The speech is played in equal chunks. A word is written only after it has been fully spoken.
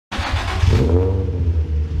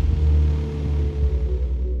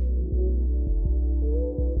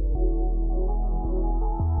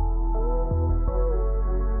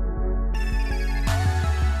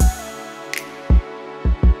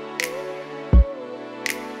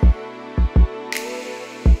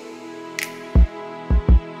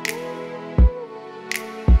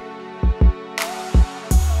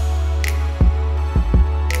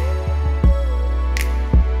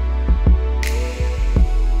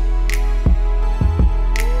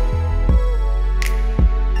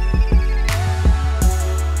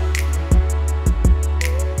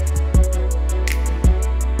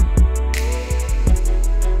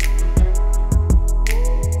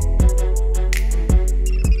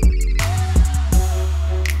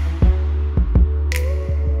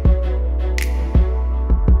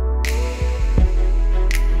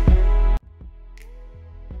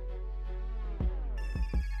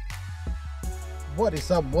What is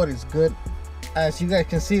up? What is good? As you guys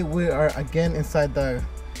can see, we are again inside the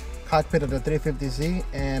cockpit of the 350Z,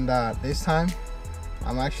 and this time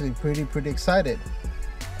I'm actually pretty excited.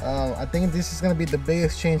 I think this is gonna be the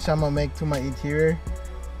biggest change I'm gonna make to my interior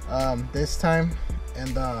this time,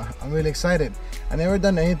 and I'm really excited. I never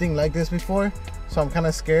done anything like this before, so I'm kind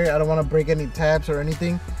of scared. I don't want to break any tabs or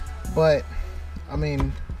anything, but I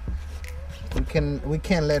mean, we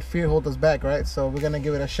can't let fear hold us back, right? So we're gonna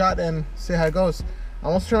give it a shot and see how it goes.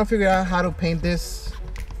 I'm also trying to figure out how to paint this,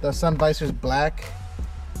 the sun visors black,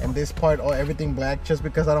 and this part or everything black, just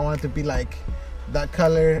because I don't want it to be like that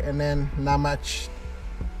color and then not match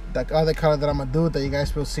the other color that I'm gonna do, that you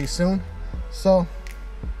guys will see soon. So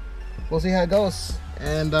we'll see how it goes,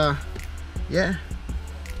 and yeah,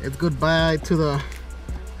 it's goodbye to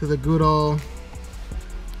the good old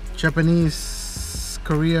Japanese,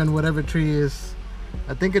 Korean, whatever tree is.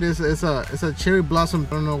 I think it is. It's a cherry blossom.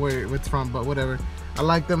 I don't know where it's from, but whatever. I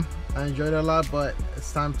like them. I enjoyed it a lot, but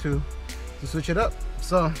it's time to switch it up.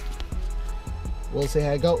 So we'll see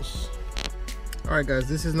how it goes. All right, guys.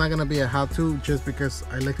 This is not gonna be a how-to, just because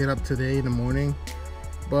I looked it up today in the morning.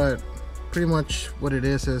 But pretty much what it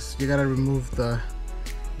is you gotta remove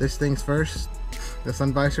this things first, the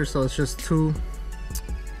sun visor. So it's just 2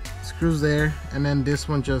 screws there, and then this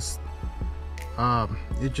one just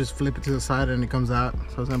you just flip it to the side and it comes out.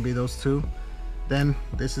 So it's gonna be those 2. Then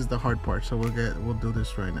this is the hard part, so we'll do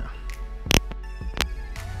this right now.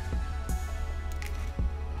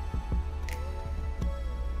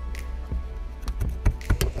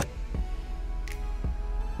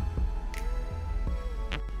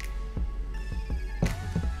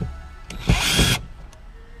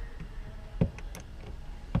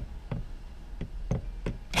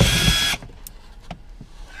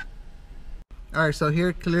 Alright, so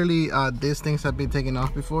here clearly these things have been taken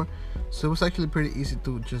off before, so it was actually pretty easy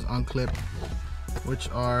to just unclip, which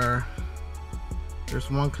are, there's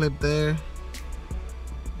one clip there,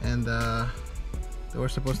 and there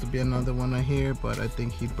was supposed to be another one right here, but I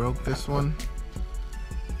think he broke this one.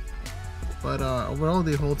 But overall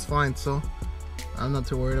it holds fine, so I'm not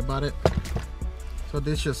too worried about it. So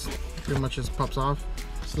this just pretty much just pops off,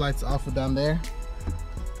 slides off of down there,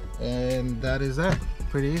 and that is that.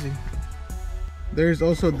 Pretty easy. There's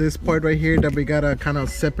also this part right here that we gotta kind of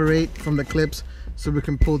separate from the clips so we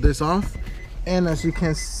can pull this off. And as you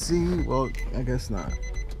can see, well, I guess not.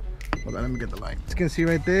 Hold on, let me get the light. As you can see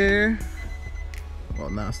right there. Well,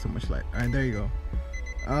 now it's too much light. All right, there you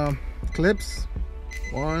go. Clips.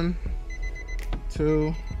 1,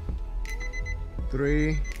 2,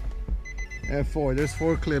 3, and 4. There's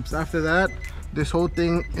 4 clips. After that, this whole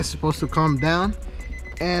thing is supposed to come down,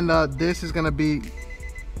 and this is gonna be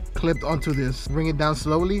clipped onto this. Bring it down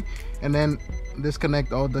slowly, and then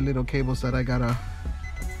disconnect all the little cables that I gotta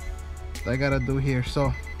do here.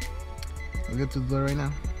 So I'll get to do that right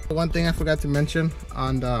now. One thing I forgot to mention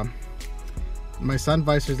on my sun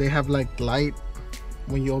visors, they have like light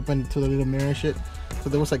when you open to the little mirror and shit. So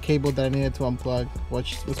there was a cable that I needed to unplug,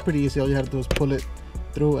 which was pretty easy. All you have to do is pull it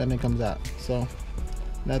through and it comes out. So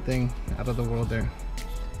nothing out of the world there.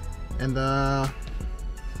 And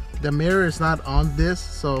the mirror is not on this,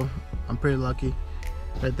 so I'm pretty lucky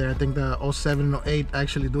right there. I think the 07 and 08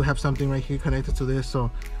 actually do have something right here connected to this,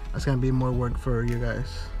 so that's gonna be more work for you guys.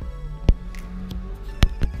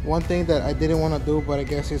 One thing that I didn't want to do, but I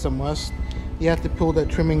guess it's a must, you have to pull the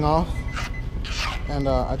trimming off. And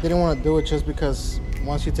I didn't want to do it just because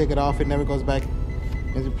once you take it off, it never goes back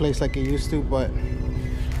into place like it used to, but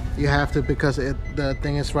you have to, because the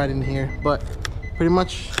thing is right in here. But pretty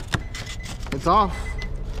much it's off.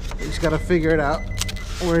 You just gotta figure it out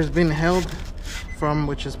where it's been held from,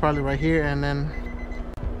 which is probably right here, and then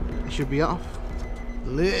it should be off.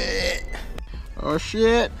 Lit. Oh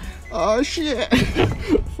shit. Oh shit.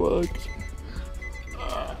 Fuck.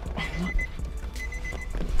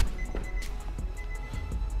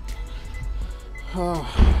 Oh.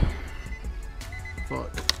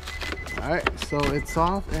 Fuck. Alright, so it's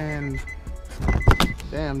off, and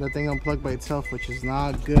damn, that thing unplugged by itself, which is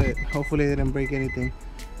not good. Hopefully it didn't break anything.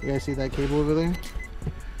 You guys see that cable over there?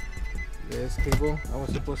 This cable, I was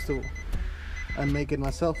supposed to unmake it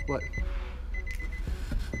myself, but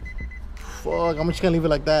fuck, I'm just gonna leave it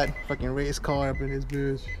like that. Fucking race car up in this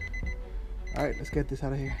bitch. Alright, let's get this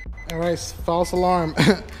out of here. Alright, false alarm.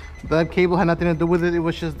 That cable had nothing to do with it. It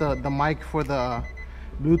was just the mic for the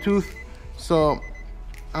Bluetooth. So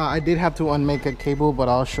I did have to unmake a cable, but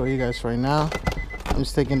I'll show you guys right now. I'm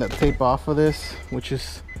just taking the tape off of this, which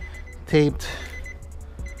is taped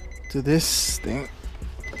to this thing.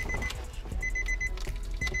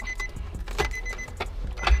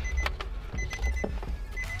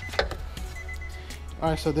 All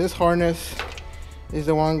right, so this harness is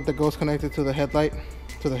the one that goes connected to the headlight,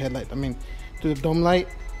 to the dome light.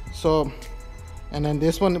 So, and then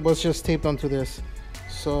this one was just taped onto this.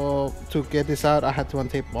 So to get this out, I had to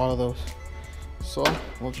untape all of those. So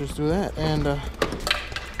we'll just do that, and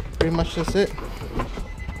pretty much that's it.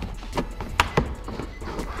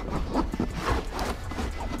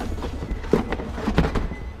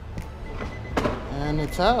 And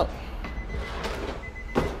it's out.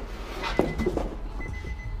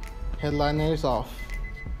 Headliner is off,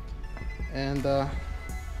 and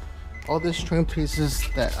all these trim pieces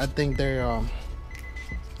that I think they're I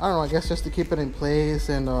don't know, I guess just to keep it in place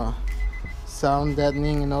and sound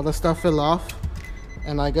deadening and all that stuff fell off,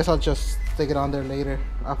 and I guess I'll just stick it on there later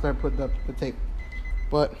after I put the tape.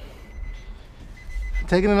 But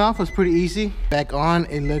taking it off was pretty easy. Back on,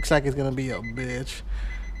 it looks like it's gonna be a bitch.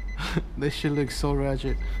 This shit looks so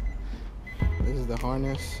ratchet. This is the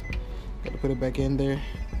harness. Gotta put it back in there.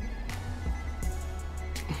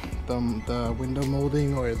 The window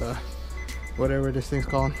molding, or the whatever this thing's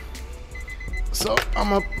called. So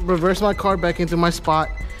I'm gonna reverse my car back into my spot,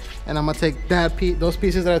 and I'm gonna take those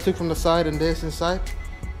pieces that I took from the side and this inside,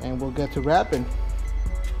 and we'll get to wrapping.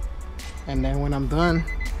 And then when I'm done,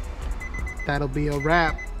 that'll be a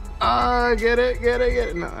wrap. Get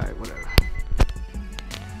it. No, all right, whatever.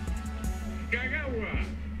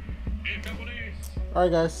 All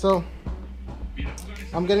right, guys. So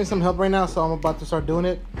I'm getting some help right now, so I'm about to start doing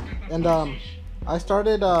it. And I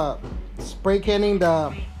started spray canning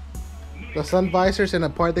the sun visors and the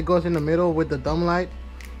part that goes in the middle with the dome light,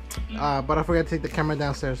 but I forgot to take the camera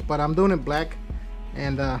downstairs. But I'm doing it black,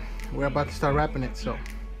 and we're about to start wrapping it. So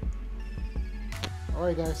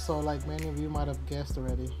alright guys, so like many of you might have guessed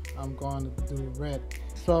already, I'm going to do red.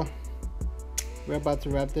 So we're about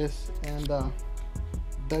to wrap this, and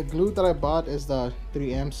the glue that I bought is the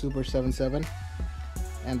 3M Super 77,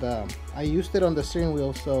 and I used it on the steering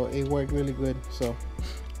wheel, so it worked really good. So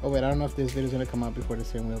oh wait, I don't know if this video is gonna come out before the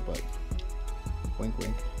steering wheel, but wink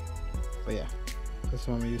wink. But yeah, that's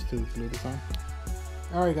what I'm gonna use to glue this on.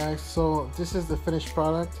 Alright guys, so this is the finished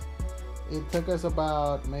product. It took us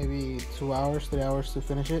about maybe 2 hours, 3 hours to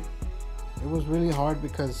finish it. It was really hard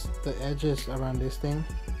because the edges around this thing,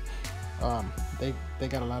 they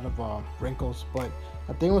got a lot of wrinkles, but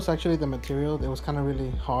I think it was actually the material. It was kind of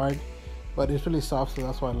really hard, but it's really soft, so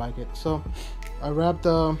that's why I like it. So I wrapped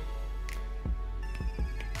the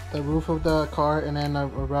roof of the car, and then I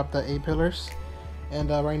wrapped the A-pillars, and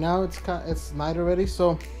right now it's night already,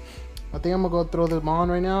 so I think I'm gonna go throw them on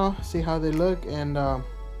right now, see how they look, and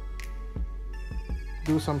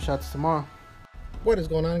do some shots tomorrow. What is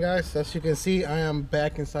going on, guys? As you can see, I am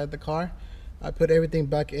back inside the car. I put everything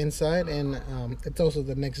back inside, and it's also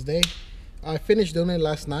the next day. I finished doing it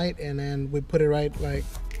last night, and then we put it right like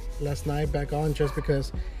last night back on, just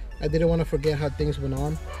because I didn't want to forget how things went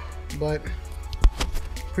on. But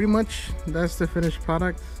pretty much that's the finished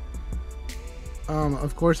product.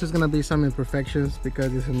 Of course there's gonna be some imperfections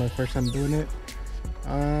because this is my first time doing it.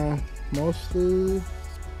 Mostly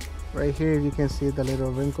right here you can see the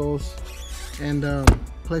little wrinkles, and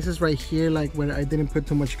places right here like where I didn't put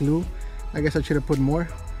too much glue. I guess I should have put more,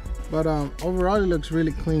 but overall it looks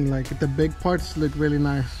really clean. Like the big parts look really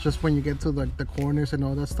nice. Just when you get to like the corners and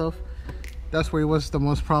all that stuff, that's where it was the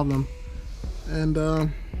most problem. And I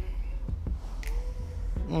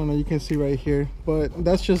don't know, you can see right here, but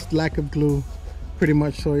that's just lack of glue pretty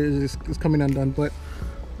much, so it's coming undone. But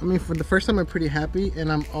I mean, for the first time I'm pretty happy. And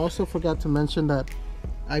I'm also forgot to mention that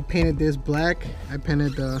I painted this black. I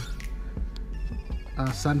painted the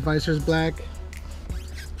sun visors black,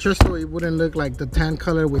 just so it wouldn't look like the tan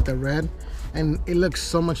color with the red, and it looks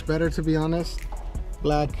so much better, to be honest.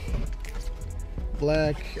 Black,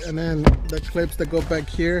 and then the clips that go back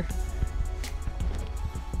here,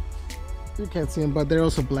 you can't see them, but they're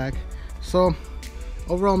also black. So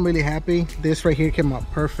overall I'm really happy. This right here came out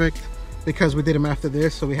perfect because we did them after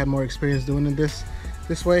this, so we had more experience doing it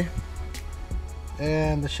this way.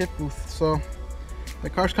 And the shit booth, so the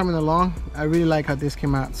car's coming along. I really like how this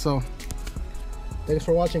came out. So thanks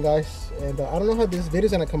for watching, guys, and I don't know how this video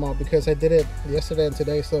is gonna come out because I did it yesterday and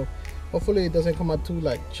today, so hopefully it doesn't come out too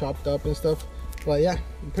like chopped up and stuff. But yeah,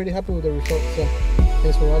 I'm pretty happy with the result. So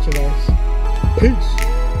thanks for watching, guys. Peace.